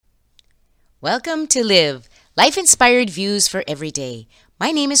Welcome to Live, life-inspired views for every day. My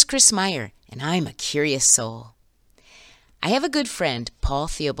name is Chris Meyer, and I'm a curious soul. I have a good friend, Paul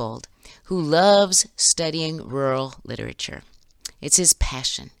Theobald, who loves studying rural literature. It's his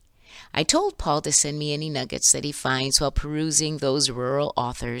passion. I told Paul to send me any nuggets that he finds while perusing those rural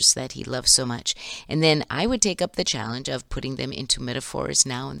authors that he loves so much, and then I would take up the challenge of putting them into metaphors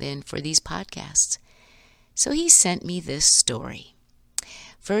now and then for these podcasts. So he sent me this story.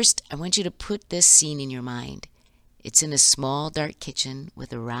 First, I want you to put this scene in your mind. It's in a small, dark kitchen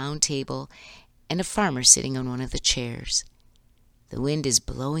with a round table and a farmer sitting on one of the chairs. The wind is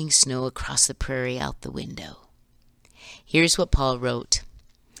blowing snow across the prairie out the window. Here's what Paul wrote.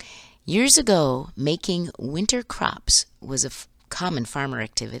 Years ago, making winter crops was a common farmer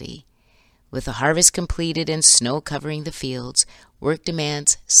activity. With the harvest completed and snow covering the fields, work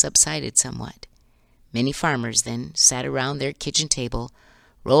demands subsided somewhat. Many farmers then sat around their kitchen table,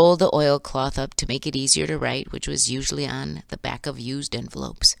 rolled the oilcloth up to make it easier to write, which was usually on the back of used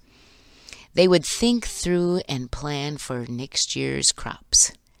envelopes. They would think through and plan for next year's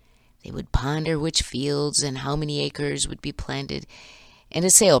crops. They would ponder which fields and how many acres would be planted, and a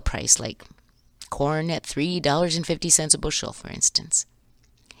sale price like corn at $3.50 a bushel, for instance.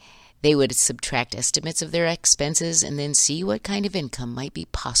 They would subtract estimates of their expenses and then see what kind of income might be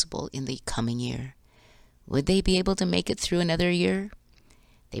possible in the coming year. Would they be able to make it through another year?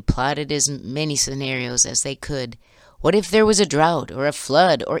 They plotted as many scenarios as they could. What if there was a drought or a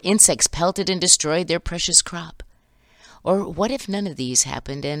flood or insects pelted and destroyed their precious crop? Or what if none of these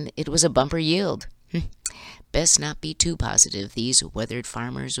happened and it was a bumper yield? Best not be too positive, these weathered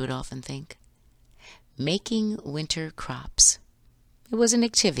farmers would often think. Making winter crops. It was an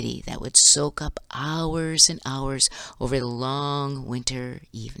activity that would soak up hours and hours over the long winter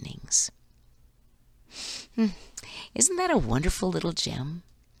evenings. Isn't that a wonderful little gem?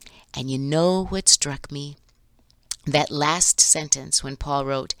 And you know what struck me? That last sentence when Paul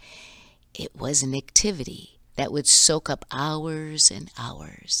wrote, it was an activity that would soak up hours and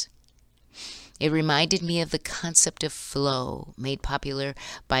hours. It reminded me of the concept of flow made popular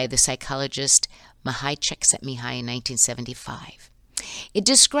by the psychologist Mihai Csikszentmihalyi in 1975. It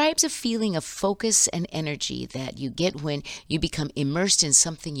describes a feeling of focus and energy that you get when you become immersed in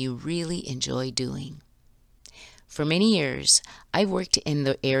something you really enjoy doing. For many years, I worked in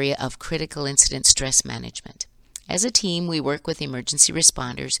the area of critical incident stress management. As a team, we work with emergency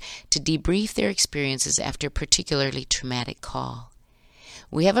responders to debrief their experiences after a particularly traumatic call.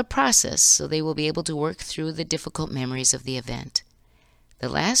 We have a process so they will be able to work through the difficult memories of the event. The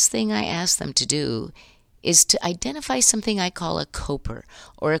last thing I ask them to do is to identify something I call a coper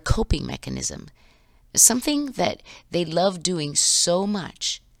or a coping mechanism, something that they love doing so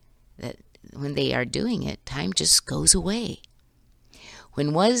much that when they are doing it, time just goes away.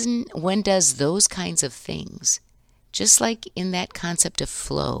 When one does those kinds of things, just like in that concept of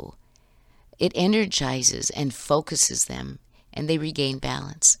flow, it energizes and focuses them, and they regain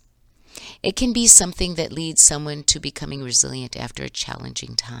balance. It can be something that leads someone to becoming resilient after a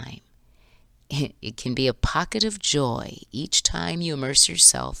challenging time. It can be a pocket of joy each time you immerse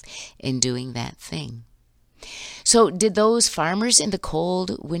yourself in doing that thing. So did those farmers in the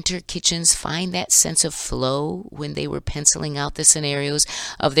cold winter kitchens find that sense of flow when they were penciling out the scenarios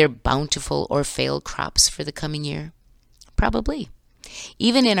of their bountiful or failed crops for the coming year? Probably.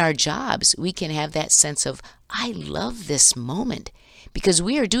 Even in our jobs, we can have that sense of, I love this moment, because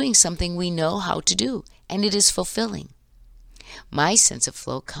we are doing something we know how to do, and it is fulfilling. My sense of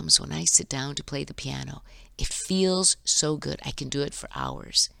flow comes when I sit down to play the piano. It feels so good. I can do it for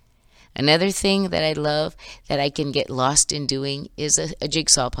hours. Another thing that I love that I can get lost in doing is a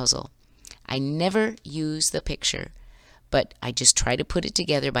jigsaw puzzle. I never use the picture, but I just try to put it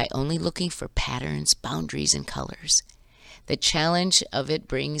together by only looking for patterns, boundaries, and colors. The challenge of it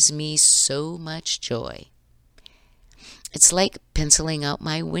brings me so much joy. It's like penciling out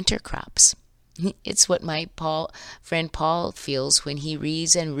my winter crops. It's what my friend Paul feels when he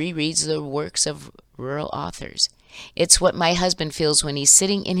reads and rereads the works of rural authors. It's what my husband feels when he's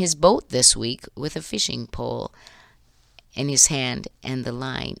sitting in his boat this week with a fishing pole in his hand and the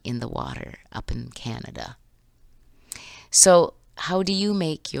line in the water up in Canada. So, how do you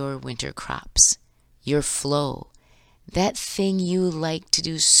make your winter crops, your flow, that thing you like to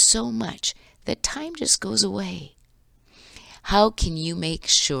do so much that time just goes away? How can you make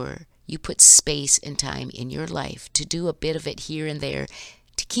sure you put space and time in your life to do a bit of it here and there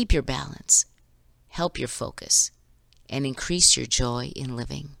to keep your balance, help your focus, and increase your joy in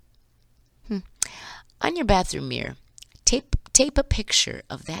living? On your bathroom mirror, tape a picture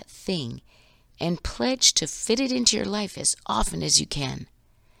of that thing and pledge to fit it into your life as often as you can.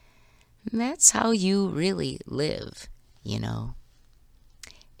 That's how you really live, you know.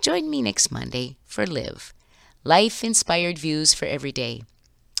 Join me next Monday for Live, life-inspired views for every day.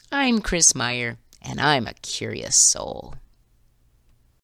 I'm Chris Meyer, and I'm a curious soul.